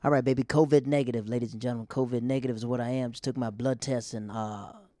All right, baby. COVID negative, ladies and gentlemen. COVID negative is what I am. Just took my blood test and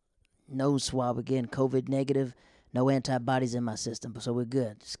nose swab again. COVID negative. No antibodies in my system, so we're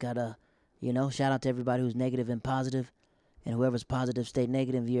good. Just gotta, shout out to everybody who's negative and positive, and whoever's positive, stay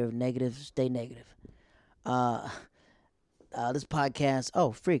negative. If you're negative, stay negative. Uh, this podcast.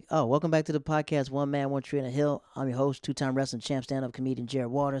 Oh, freak. Oh, welcome back to the podcast. One Man, One Tree, and a Hill. I'm your host, two-time wrestling champ, stand-up comedian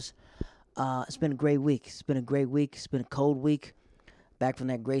Jared Waters. It's been a great week. It's been a cold week. Back from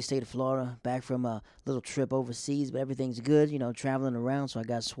that great state of Florida, back from a little trip overseas, but everything's good, traveling around, so I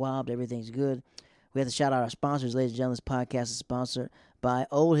got swabbed, everything's good. We have to shout out our sponsors, ladies and gentlemen. This podcast is sponsored by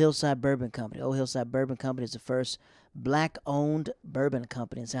Old Hillside Bourbon Company. Old Hillside Bourbon Company is the first black-owned bourbon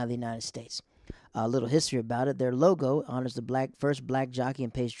company inside the United States. A little history about it. Their logo honors the first black jockey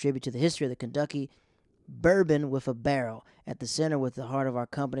and pays tribute to the history of the Kentucky bourbon with a barrel. At the center, with the heart of our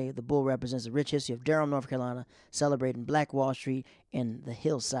company, the bull represents the rich history of Durham, North Carolina, celebrating Black Wall Street and the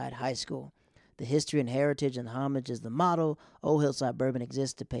Hillside High School. The history and heritage and homage is the motto. Old Hillside Bourbon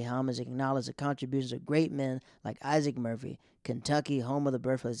exists to pay homage and acknowledge the contributions of great men like Isaac Murphy. Kentucky, home of the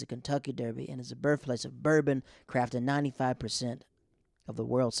birthplace of the Kentucky Derby, and is the birthplace of bourbon, crafting 95% of the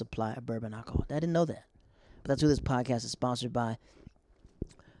world's supply of bourbon alcohol. I didn't know that. But that's who this podcast is sponsored by.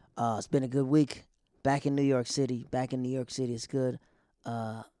 It's been a good week. Back in New York City. It's good.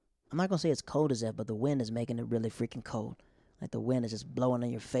 I'm not going to say it's cold as that, but the wind is making it really freaking cold. Like the wind is just blowing on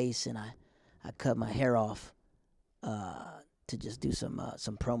your face, and I cut my hair off to just do some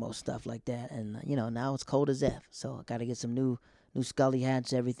promo stuff like that. And, now it's cold as F. So I got to get some new Scully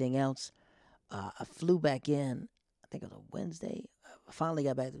hats, everything else. I flew back in, I think it was a Wednesday. I finally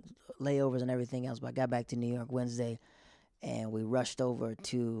got back to layovers and everything else, but I got back to New York Wednesday, and we rushed over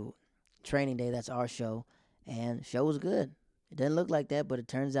to Training Day. That's our show, and show was good. It didn't look like that, but it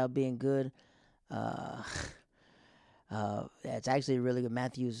turns out being good. It's actually really good.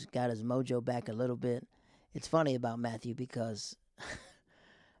 Matthew's got his mojo back a little bit. It's funny about Matthew because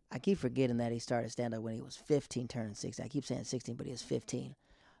I keep forgetting that he started stand-up when he was 15, turning 16. I keep saying 16, but he was 15.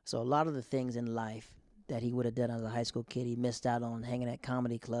 So a lot of the things in life that he would have done as a high school kid, he missed out on hanging at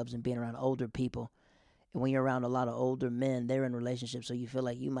comedy clubs and being around older people. And when you're around a lot of older men, they're in relationships, so you feel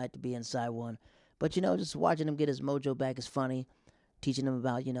like you might be inside one. But, just watching him get his mojo back is funny. Teaching him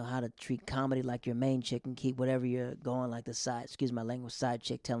about, how to treat comedy like your main chick and keep whatever you're going like the side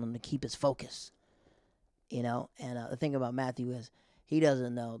chick, telling him to keep his focus. And the thing about Matthew is he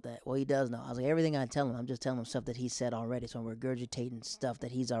doesn't know that. Well, he does know. I was like, everything I tell him, I'm just telling him stuff that he said already. So I'm regurgitating stuff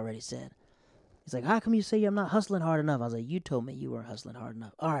that he's already said. He's like, how come you say I'm not hustling hard enough? I was like, you told me you weren't hustling hard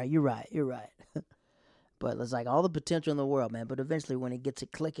enough. All right, you're right. But it's like all the potential in the world, man. But eventually when he gets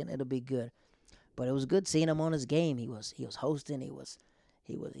it clicking, it'll be good. But it was good seeing him on his game. He was hosting. He was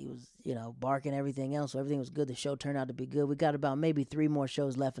barking, everything else. So everything was good. The show turned out to be good. We got about maybe 3 more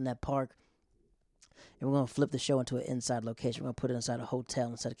shows left in that park. And we're going to flip the show into an inside location. We're going to put it inside a hotel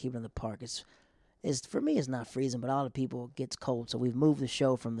instead of keeping it in the park. It's for me, it's not freezing, but all the people it gets cold. So we've moved the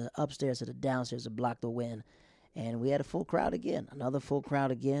show from the upstairs to the downstairs to block the wind. And we had a full crowd again. Another full crowd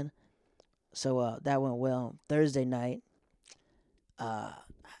again. So that went well. Thursday night, the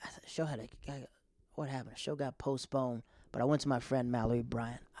show what happened? The show got postponed, but I went to my friend Mallory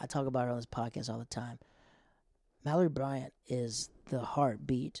Bryant. I talk about her on this podcast all the time. Mallory Bryant is the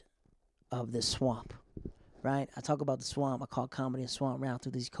heartbeat of this swamp, right? I talk about the swamp. I call comedy a swamp round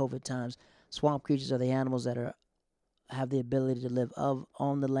through these COVID times. Swamp creatures are the animals that have the ability to live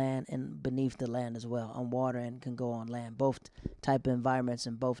on the land and beneath the land as well, on water and can go on land. Both type of environments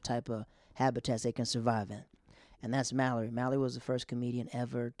and both type of habitats they can survive in. And that's Mallory. Mallory was the first comedian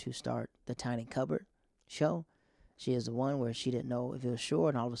ever to start the Tiny Cupboard show. She is the one where she didn't know if it was sure,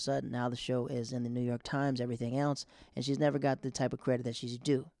 and all of a sudden now the show is in the New York Times, everything else, and she's never got the type of credit that she's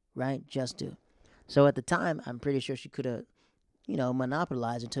due, right? Just due. So at the time, I'm pretty sure she could have,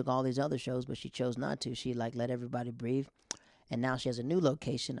 monopolized and took all these other shows, but she chose not to. She let everybody breathe. And now she has a new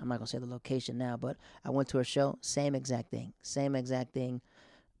location. I'm not going to say the location now, but I went to her show, same exact thing.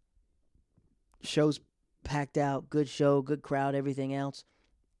 Show's packed out, good show, good crowd, everything else.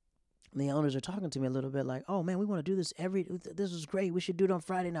 And the owners are talking to me a little bit like, oh man, we want to do this this was great. We should do it on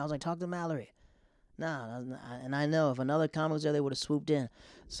Friday now. I was like, talk to Mallory. Nah, and I know if another comic was there, they would have swooped in.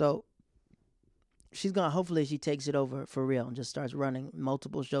 So hopefully she takes it over for real and just starts running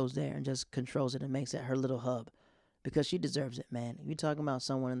multiple shows there and just controls it and makes it her little hub. Because she deserves it, man. You're talking about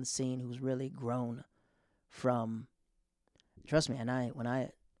someone in the scene who's really grown from, trust me, and when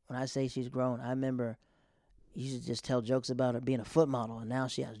I say she's grown, I remember you used to just tell jokes about her being a foot model, and now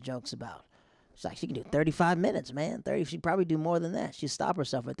she has jokes about, it's like she can do 35 minutes, man. She'd probably do more than that. She'd stop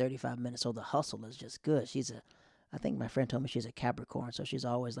herself at 35 minutes, so the hustle is just good. She's I think my friend told me she's a Capricorn, so she's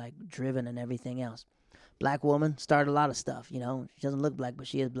always like driven and everything else. Black woman, started a lot of stuff. You know, she doesn't look black, but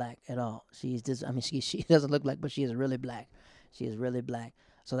she is black at all. She's just, I mean, she doesn't look black, but she is really black. She is really black.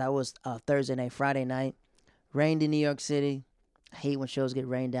 So that was Thursday night. Friday night, rained in New York City. I hate when shows get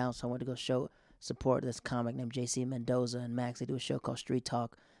rained out, so I went to go support this comic named JC Mendoza and Max. They do a show called Street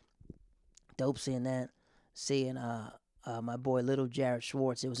Talk. Dope seeing that. Seeing my boy Little Jared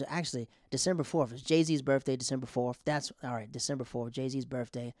Schwartz. It was actually December 4th. It's Jay-Z's birthday, December 4th. That's all right, December 4th, Jay-Z's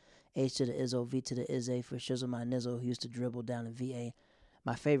birthday. H to the Izzo, V to the Izzy for Shizzle My Nizzle, who used to dribble down in VA.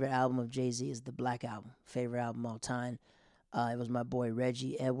 My favorite album of Jay-Z is the Black Album. Favorite album all time. It was my boy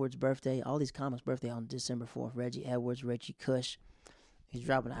Reggie Edwards' birthday. All these comics' birthday on December 4th. Reggie Edwards, Reggie Cush. He's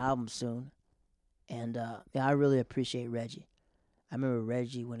dropping an album soon. And yeah, I really appreciate Reggie. I remember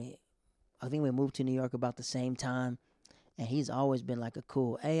Reggie I think we moved to New York about the same time. And he's always been like a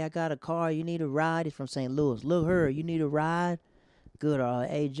cool, hey, I got a car, you need a ride? He's from St. Louis. Look her, you need a ride? Good. Or,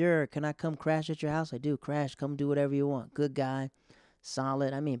 hey, Jared, can I come crash at your house? I do. Crash. Come do whatever you want. Good guy.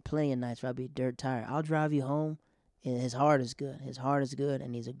 Solid. I mean, plenty of nights where I'll be dirt tired. I'll drive you home. And his heart is good. His heart is good,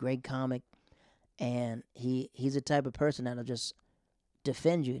 and he's a great comic. And he's the type of person that'll just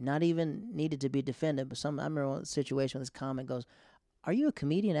defend you. Not even needed to be defended, but I remember one situation where this comic goes, are you a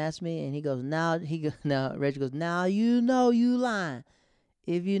comedian? Asked me, and he goes, now Reggie goes, now you know you lying.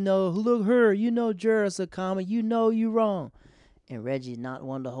 If you know, look her, you know Jared's a comic, you know you wrong. And Reggie's not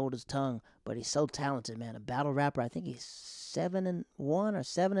one to hold his tongue, but he's so talented, man. A battle rapper. I think he's 7-1 or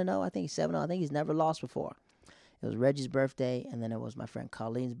 7-0. I think he's 7-0. I think he's never lost before. It was Reggie's birthday, and then it was my friend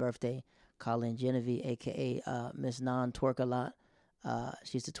Colleen's birthday. Colleen Genevieve, a.k.a. Miss Non, twerk a lot.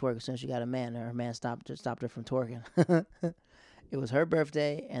 She used to twerk as soon as she got a man. Her man stopped her from twerking. It was her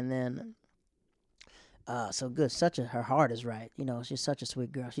birthday, and then so good. Her heart is right. You know, she's such a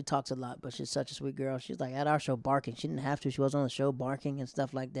sweet girl. She talks a lot, but she's such a sweet girl. She's like at our show barking. She didn't have to. She was on the show barking and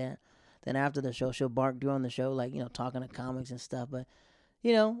stuff like that. Then after the show, she'll bark during the show, like, you know, talking to comics and stuff. But,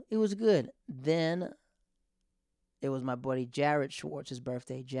 you know, it was good. Then it was my buddy Jared Schwartz's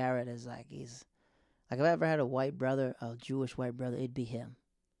birthday. Jared is like, if I ever had a white brother, a Jewish white brother, it'd be him.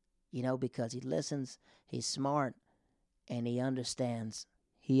 You know, because he listens, he's smart, and he understands.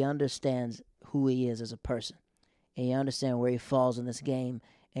 He understands who he is as a person. And he understands where he falls in this game,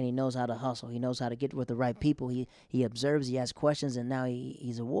 and he knows how to hustle. He knows how to get with the right people. He observes, he asks questions, and now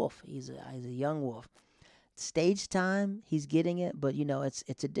he's a wolf. He's a young wolf. Stage time, he's getting it, but, you know, it's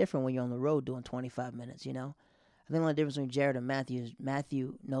a different when you're on the road doing 25 minutes, you know. I think the only difference between Jared and Matthew is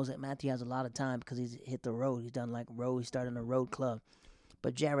Matthew knows that Matthew has a lot of time because he's hit the road. He's done like road. He started in a road club.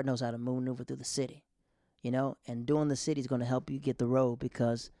 But Jared knows how to maneuver through the city. You know, and doing the city is going to help you get the road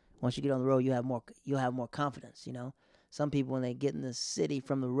because once you get on the road, you'll have more confidence. You know, some people when they get in the city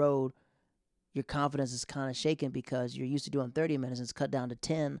from the road, your confidence is kind of shaken because you're used to doing 30 minutes and it's cut down to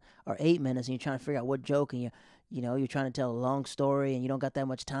 10 or 8 minutes, and you're trying to figure out what joke, and you're trying to tell a long story and you don't got that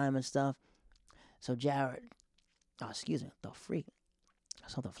much time and stuff. So Jared, excuse me, the freak,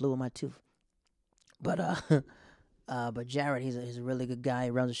 something flew in my tooth, but But Jared, he's a really good guy.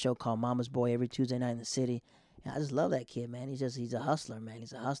 He runs a show called Mama's Boy every Tuesday night in the city. And I just love that kid, man. He's a hustler, man.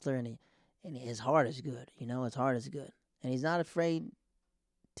 He's a hustler, and his heart is good. You know, his heart is good, and he's not afraid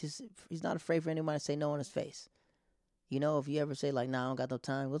for anybody to say no in his face. You know, if you ever say like, "Nah, I don't got no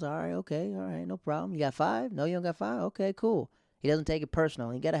time," he goes, "All right, okay, all right, no problem. You got 5? No, you don't got 5. Okay, cool." He doesn't take it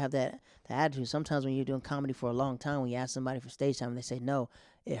personal. You gotta have the attitude. Sometimes when you're doing comedy for a long time, when you ask somebody for stage time and they say no,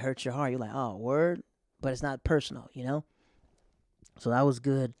 it hurts your heart. You're like, "Oh, word." But it's not personal, you know? So that was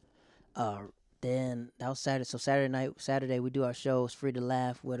good. Then that was Saturday. So Saturday we do our show. It's Free to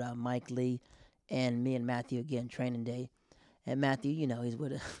Laugh with Mike Lee and me and Matthew again, training day. And Matthew, you know, he's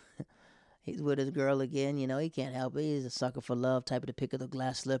with his girl again. You know, he can't help it. He's a sucker for love, type of the pick of the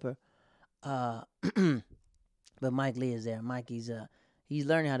glass slipper. But Mike Lee is there. Mike, he's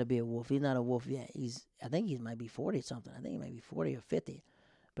learning how to be a wolf. He's not a wolf yet. I think he might be 40 something. I think he might be 40 or 50.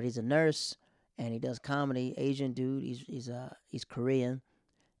 But he's a nurse. And he does comedy, Asian dude. He's Korean,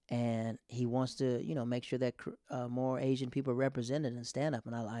 and he wants to, you know, make sure that more Asian people are represented in stand up.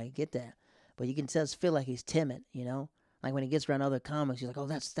 And I get that, but you can just feel like he's timid, you know. Like when he gets around other comics, he's like, "Oh,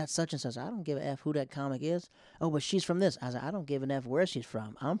 that's such and such." I don't give a f who that comic is. Oh, but she's from this. I said, I don't give an f where she's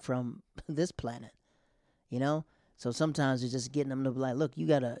from. I'm from this planet, you know. So sometimes it's just getting them to be like, "Look, you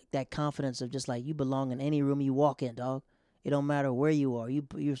got that confidence of just like you belong in any room you walk in, dog. It don't matter where you are.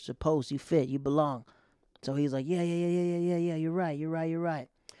 You're supposed, you fit, you belong." So he's like, yeah, you're right.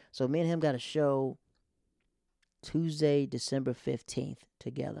 So me and him got a show Tuesday, December 15th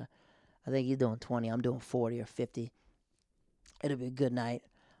together. I think he's doing 20. I'm doing 40 or 50. It'll be a good night.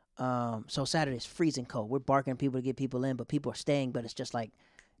 So Saturday's freezing cold. We're barking at people to get people in, but people are staying. But it's just like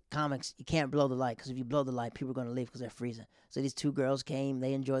comics, you can't blow the light because if you blow the light, people are going to leave because they're freezing. So these two girls came,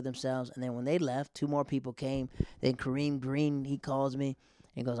 they enjoyed themselves, and then when they left, two more people came. Then Kareem Green, he calls me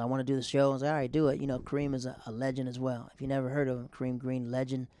and goes, "I want to do the show." I was like, "All right, do it." You know, Kareem is a legend as well. If you never heard of him, Kareem Green,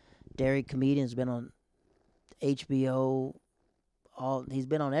 legend, Derry comedian, has been on HBO. He's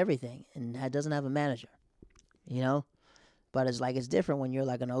been on everything and doesn't have a manager. You know, but it's like it's different when you're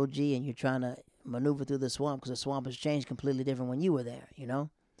like an OG and you're trying to maneuver through the swamp because the swamp has changed completely different when you were there. You know.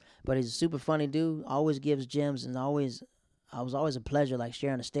 But he's a super funny dude. Always gives gems, and I was always a pleasure like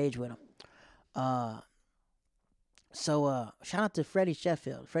sharing the stage with him. So shout out to Freddie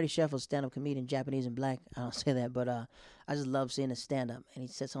Sheffield. Freddie Sheffield, stand-up comedian, Japanese and black. I don't say that, but I just love seeing his stand-up. And he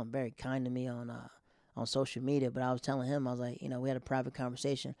said something very kind to me on social media. But I was telling him, I was like, we had a private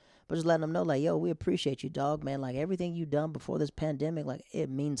conversation, but just letting him know, like, yo, we appreciate you, dog, man. Like everything you done before this pandemic, like it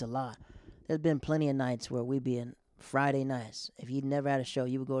means a lot. There's been plenty of nights where we be in Friday nights. If you'd never had a show,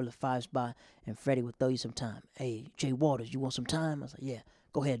 you would go to the 5 spot and Freddie would throw you some time. "Hey, Jay Waters, you want some time?" I was like, "Yeah,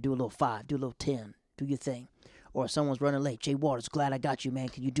 go ahead, do a little 5, do a little 10, do your thing." Or if someone's running late, "Jay Waters, glad I got you, man.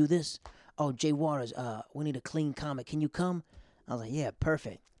 Can you do this?" "Oh, Jay Waters, we need a clean comic. Can you come?" I was like, "Yeah,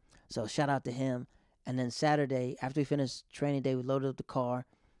 perfect." So shout out to him. And then Saturday, after we finished training day, we loaded up the car.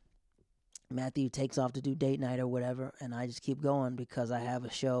 Matthew takes off to do date night or whatever, and I just keep going because I have a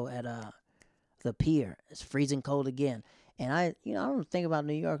show at the pier. It's freezing cold again. And I don't think about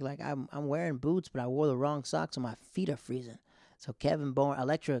New York like I'm wearing boots, but I wore the wrong socks and my feet are freezing. So Kevin Bourne,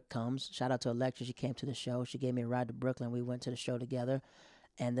 Electra comes. Shout out to Electra. She came to the show. She gave me a ride to Brooklyn. We went to the show together.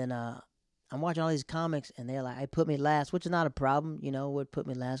 And then I'm watching all these comics, and they're like, "I put me last," which is not a problem. Would put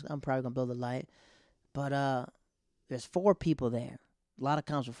me last. I'm probably going to blow the light. But there's 4 people there. A lot of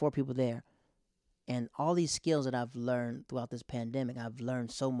comics with 4 people there. And all these skills that I've learned throughout this pandemic, I've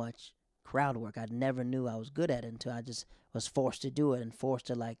learned so much crowd work. I never knew I was good at it until I just was forced to do it and forced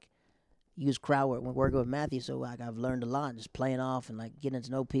to like use crowd work when working with Matthew. So like I've learned a lot just playing off and like getting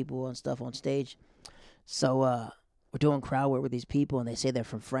to know people and stuff on stage. So we're doing crowd work with these people and they say they're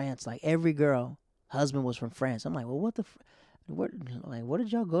from France. Like every girl husband was from France. I'm like, well, what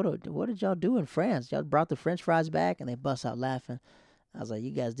did y'all go to? What did y'all do in France? Y'all brought the French fries back? And they bust out laughing. I was like,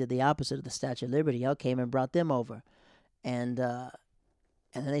 you guys did the opposite of the Statue of Liberty. Y'all came and brought them over. And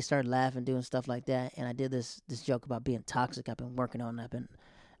then they started laughing, doing stuff like that. And I did this joke about being toxic. I've been working on it.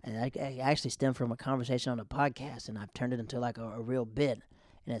 And I actually stemmed from a conversation on a podcast, and I've turned it into like a real bit,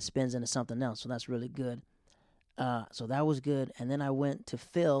 and it spins into something else. So that's really good. So that was good. And then I went to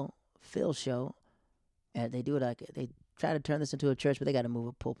Phil's show, and they do it like they try to turn this into a church, but they got to move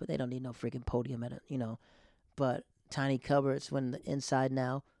a pulpit. They don't need no freaking podium at it, But tiny cupboards when the inside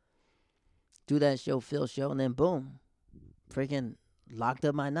now. Do that show, Phil's show, and then boom, freaking locked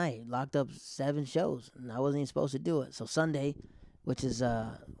up my night. Locked up 7 shows, and I wasn't even supposed to do it. So Sunday, which was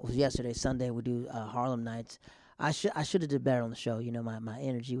yesterday, Sunday we do Harlem Nights. I should have did better on the show. My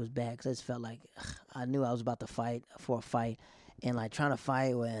energy was bad because I just felt like I knew I was about to fight for a fight, and like trying to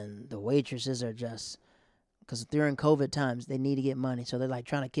fight when the waitresses are just. Because during COVID times, they need to get money. So they're like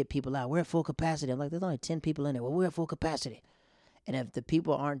trying to get people out. We're at full capacity. I'm like, there's only 10 people in there. Well, we're at full capacity. And if the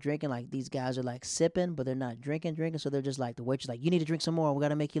people aren't drinking, like these guys are like sipping, but they're not drinking. So they're just like, the waitress like, you need to drink some more. We got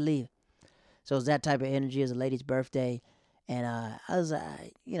to make you leave. So it's that type of energy. It's a lady's birthday. And I was,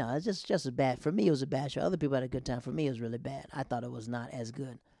 it's just as bad. For me, it was a bad show. Other people had a good time. For me, it was really bad. I thought it was not as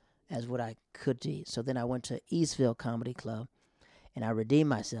good as what I could do. So then I went to Eastville Comedy Club, and I redeemed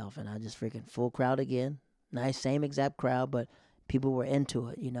myself. And I just freaking full crowd again. Nice, same exact crowd, but people were into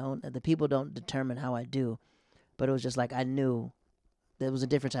it, The people don't determine how I do, but it was just like I knew there was a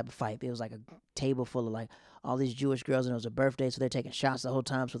different type of fight. It was like a table full of like all these Jewish girls, and it was a birthday, so they're taking shots the whole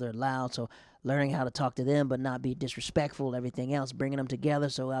time, so they're loud. So learning how to talk to them but not be disrespectful, everything else, bringing them together.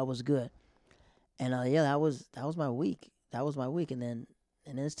 So that was good. And that was my week. That was my week, and then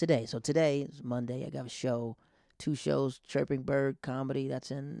it's today. So today is Monday. I got a show, 2 shows, Chirping Bird Comedy.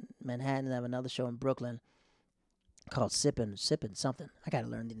 That's in Manhattan. I have another show in Brooklyn called Sippin' something. I gotta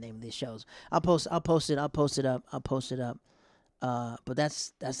learn the name of these shows. I'll post it up. But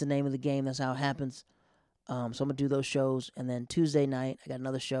that's the name of the game. That's how it happens. So I'm gonna do those shows, and then Tuesday night I got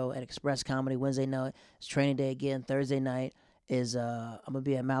another show at Express Comedy. Wednesday night it's training day again. Thursday night is I'm gonna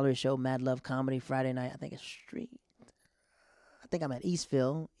be at Mallory's show, Mad Love Comedy. Friday night I think it's Street. I think I'm at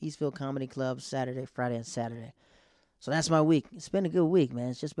Eastville Comedy Club Friday and Saturday. So that's my week. It's been a good week, man.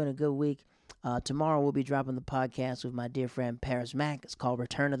 It's just been a good week. Tomorrow we'll be dropping the podcast with my dear friend Paris Mack. It's called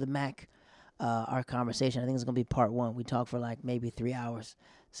Return of the Mac. our conversation. I think it's going to be part 1. We talked for like maybe 3 hours,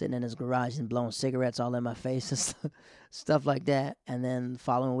 sitting in his garage and blowing cigarettes all in my face and stuff like that. And then the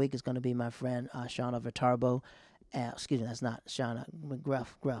following week is going to be my friend Shauna Vitarbo. Excuse me, that's not Shauna.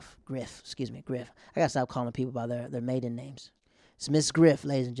 Griff. I got to stop calling people by their maiden names. It's Miss Griff,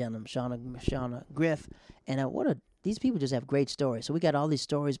 ladies and gentlemen, Shauna Griff. And these people just have great stories. So we got all these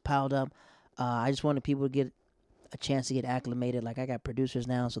stories piled up. I just wanted people to get a chance to get acclimated. Like, I got producers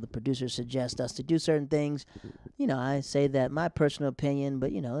now, so the producers suggest us to do certain things. I say that my personal opinion,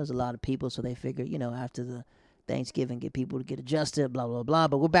 but, there's a lot of people, so they figure, after the Thanksgiving, get people to get adjusted, blah, blah, blah.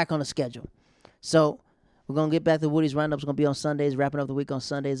 But we're back on the schedule. So we're going to get back to Woody's Roundup. It's going to be on Sundays, wrapping up the week on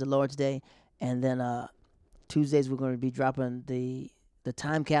Sundays, the Lord's Day. And then Tuesdays, we're going to be dropping the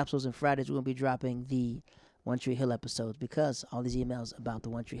time capsules, and Fridays, we're going to be dropping the One Tree Hill episodes, because all these emails about the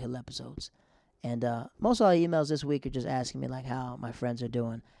One Tree Hill episodes. And most of our emails this week are just asking me, like, how my friends are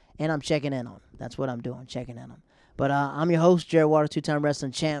doing. And I'm checking in on them. That's what I'm doing, checking in on them. But I'm your host, Jared Waters, 2-time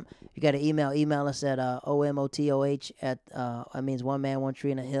wrestling champ. If you got an email us at OMOTOH at, that means one man, one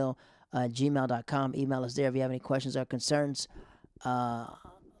tree in a hill, gmail.com. Email us there if you have any questions or concerns.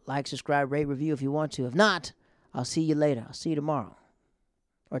 Like, subscribe, rate, review if you want to. If not, I'll see you later. I'll see you tomorrow.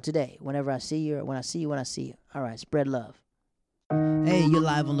 Or today, whenever I see you, or when I see you. All right, spread love. Hey, you're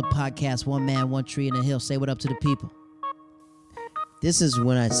live on the podcast, One Man, One Tree in a Hill. Say what up to the people. This is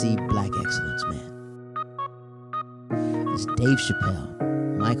when I see black excellence, man. It's Dave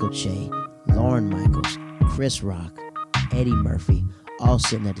Chappelle, Michael Che, Lauren Michaels, Chris Rock, Eddie Murphy, all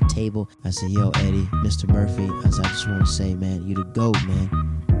sitting at the table. I said, yo, Eddie, Mr. Murphy, I just want to say, man, you the GOAT, man.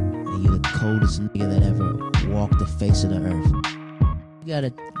 And you're the coldest nigga that ever walked the face of the earth. You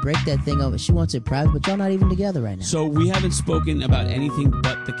gotta break that thing over. She wants it private, but y'all not even together right now. So we haven't spoken about anything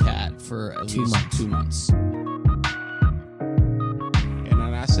but the cat for at least 2 months. And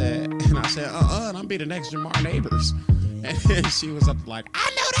then I said, and I'm be the next Jamar Neighbors. And then she was up like, I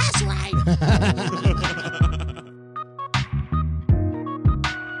know that's right.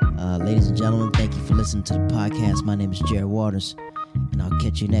 Ladies and gentlemen, thank you for listening to the podcast. My name is Jared Waters, and I'll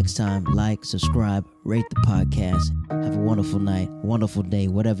catch you next time. Like, subscribe, rate the podcast. Have a wonderful night, wonderful day,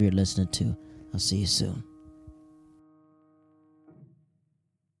 whatever you're listening to. I'll see you soon.